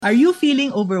Are you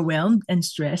feeling overwhelmed and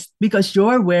stressed because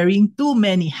you're wearing too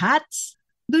many hats?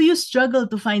 Do you struggle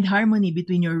to find harmony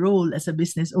between your role as a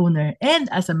business owner and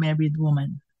as a married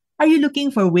woman? Are you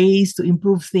looking for ways to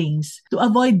improve things to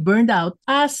avoid burnout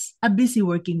as a busy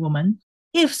working woman?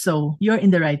 If so, you're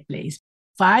in the right place.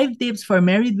 5 tips for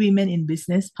married women in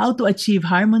business, how to achieve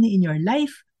harmony in your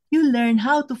life. You learn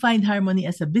how to find harmony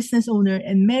as a business owner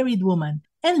and married woman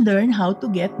and learn how to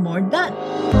get more done.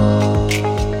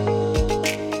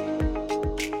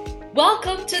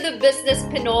 Welcome to the Business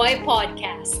Pinoy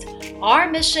podcast. Our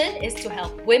mission is to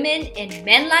help women and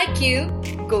men like you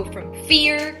go from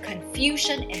fear,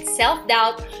 confusion, and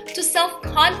self-doubt to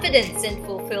self-confidence and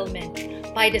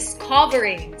fulfillment by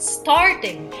discovering,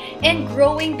 starting, and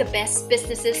growing the best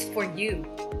businesses for you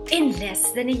in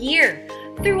less than a year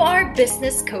through our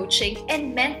business coaching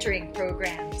and mentoring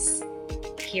programs.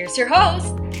 Here's your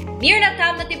host, Mirna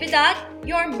Tamnatividad,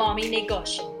 your mommy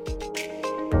negosyo.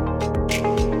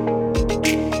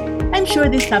 I'm sure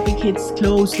this topic hits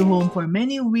close to home for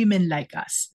many women like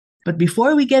us. But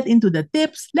before we get into the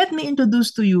tips, let me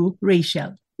introduce to you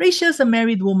Rachel. Rachel's a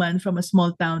married woman from a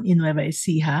small town in Nueva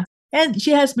Ecija, and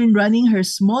she has been running her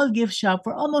small gift shop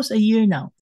for almost a year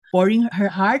now, pouring her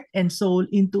heart and soul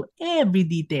into every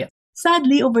detail.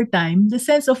 Sadly, over time, the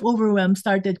sense of overwhelm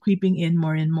started creeping in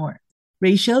more and more.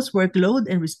 Rachel's workload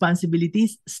and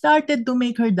responsibilities started to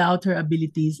make her doubt her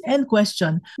abilities and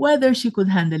question whether she could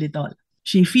handle it all.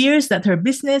 She fears that her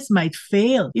business might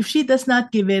fail if she does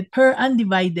not give it her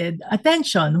undivided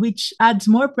attention, which adds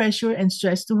more pressure and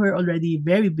stress to her already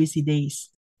very busy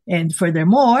days. And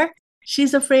furthermore,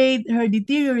 she's afraid her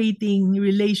deteriorating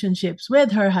relationships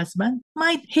with her husband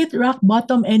might hit rock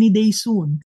bottom any day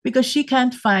soon because she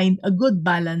can't find a good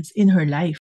balance in her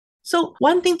life. So,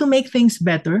 wanting to make things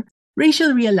better,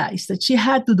 Rachel realized that she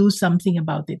had to do something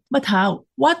about it. But how?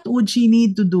 What would she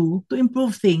need to do to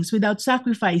improve things without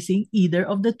sacrificing either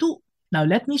of the two? Now,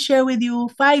 let me share with you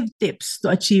 5 tips to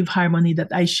achieve harmony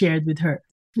that I shared with her.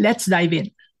 Let's dive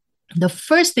in. The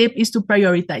first tip is to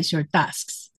prioritize your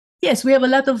tasks. Yes, we have a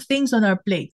lot of things on our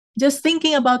plate. Just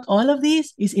thinking about all of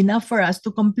these is enough for us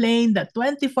to complain that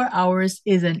 24 hours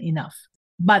isn't enough.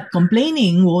 But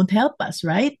complaining won't help us,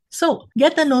 right? So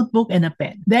get a notebook and a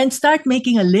pen. Then start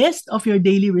making a list of your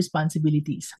daily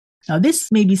responsibilities. Now,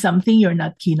 this may be something you're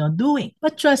not keen on doing,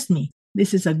 but trust me,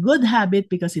 this is a good habit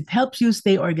because it helps you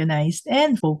stay organized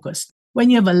and focused. When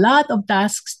you have a lot of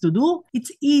tasks to do, it's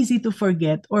easy to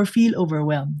forget or feel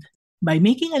overwhelmed. By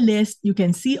making a list, you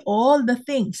can see all the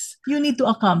things you need to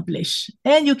accomplish,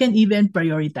 and you can even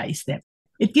prioritize them.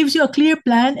 It gives you a clear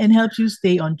plan and helps you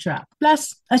stay on track.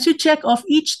 Plus, as you check off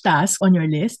each task on your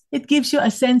list, it gives you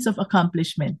a sense of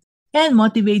accomplishment and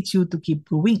motivates you to keep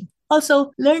going.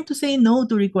 Also, learn to say no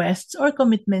to requests or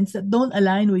commitments that don't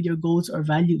align with your goals or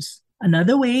values.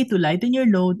 Another way to lighten your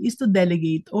load is to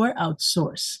delegate or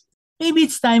outsource. Maybe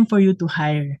it's time for you to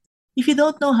hire. If you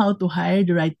don't know how to hire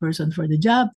the right person for the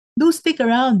job, do stick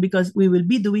around because we will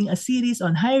be doing a series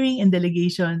on hiring and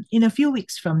delegation in a few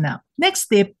weeks from now. Next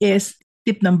tip is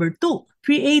tip number 2,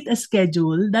 create a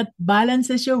schedule that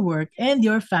balances your work and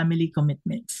your family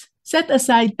commitments. Set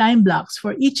aside time blocks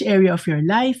for each area of your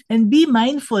life and be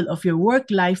mindful of your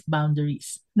work-life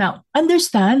boundaries. Now,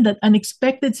 understand that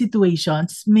unexpected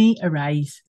situations may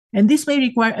arise, and this may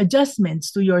require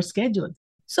adjustments to your schedule.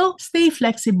 So, stay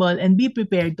flexible and be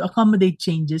prepared to accommodate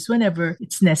changes whenever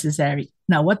it's necessary.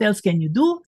 Now, what else can you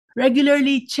do?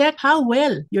 Regularly check how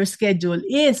well your schedule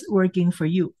is working for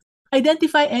you.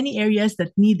 Identify any areas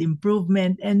that need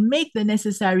improvement and make the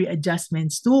necessary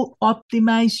adjustments to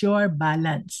optimize your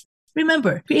balance.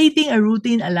 Remember, creating a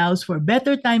routine allows for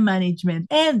better time management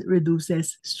and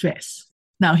reduces stress.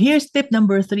 Now, here's tip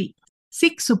number 3.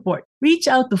 Seek support. Reach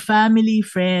out to family,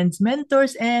 friends,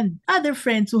 mentors, and other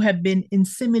friends who have been in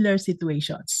similar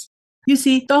situations. You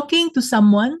see, talking to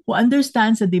someone who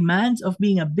understands the demands of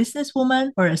being a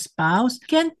businesswoman or a spouse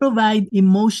can provide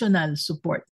emotional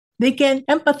support. They can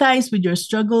empathize with your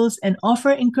struggles and offer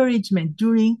encouragement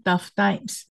during tough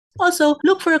times. Also,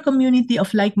 look for a community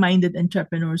of like-minded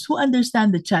entrepreneurs who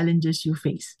understand the challenges you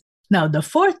face. Now, the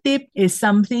 4th tip is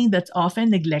something that's often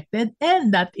neglected,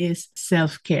 and that is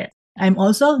self-care. I'm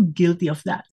also guilty of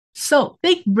that. So,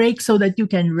 take breaks so that you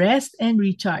can rest and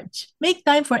recharge. Make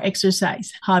time for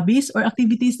exercise, hobbies, or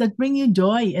activities that bring you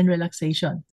joy and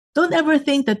relaxation. Don't ever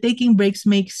think that taking breaks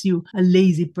makes you a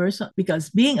lazy person because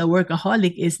being a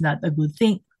workaholic is not a good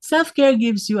thing. Self-care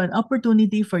gives you an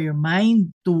opportunity for your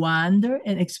mind to wander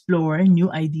and explore new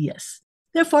ideas.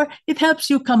 Therefore, it helps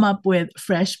you come up with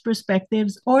fresh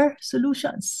perspectives or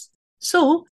solutions.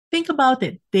 So, Think about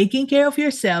it. Taking care of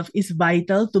yourself is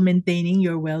vital to maintaining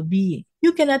your well-being.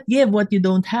 You cannot give what you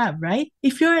don't have, right?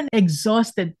 If you're an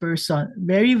exhausted person,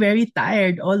 very, very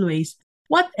tired always,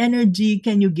 what energy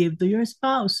can you give to your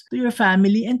spouse, to your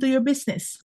family, and to your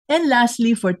business? And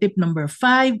lastly, for tip number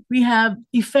 5, we have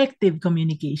effective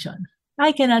communication.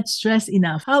 I cannot stress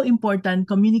enough how important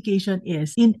communication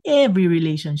is in every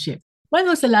relationship. When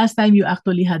was the last time you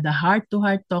actually had a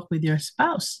heart-to-heart talk with your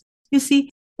spouse? You see,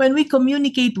 when we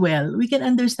communicate well, we can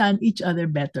understand each other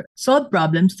better, solve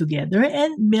problems together,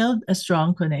 and build a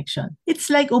strong connection.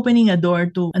 It's like opening a door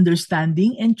to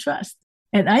understanding and trust.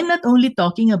 And I'm not only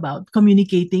talking about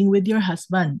communicating with your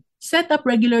husband. Set up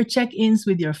regular check-ins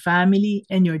with your family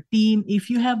and your team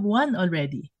if you have one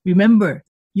already. Remember,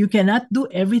 you cannot do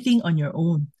everything on your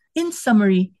own. In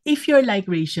summary, if you're like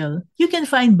Rachel, you can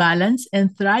find balance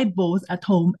and thrive both at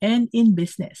home and in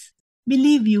business.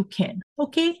 Believe you can,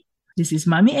 okay? This is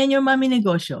Mommy and your Mommy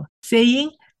Negosyo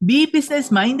saying, be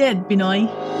business-minded, Pinoy!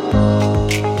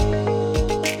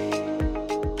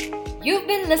 You've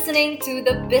been listening to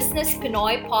the Business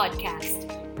Pinoy podcast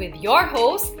with your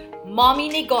host, Mommy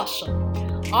Negosyo.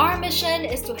 Our mission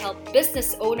is to help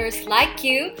business owners like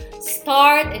you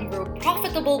start and grow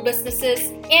profitable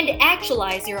businesses and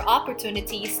actualize your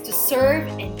opportunities to serve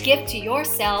and give to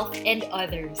yourself and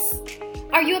others.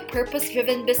 Are you a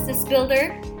purpose-driven business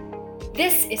builder?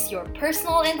 This is your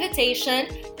personal invitation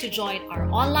to join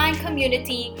our online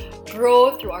community,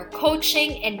 grow through our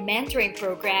coaching and mentoring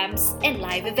programs and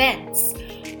live events.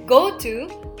 Go to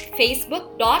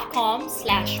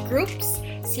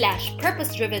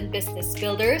facebook.com/groups/purpose-driven business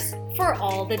builders for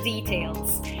all the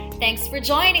details. Thanks for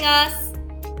joining us.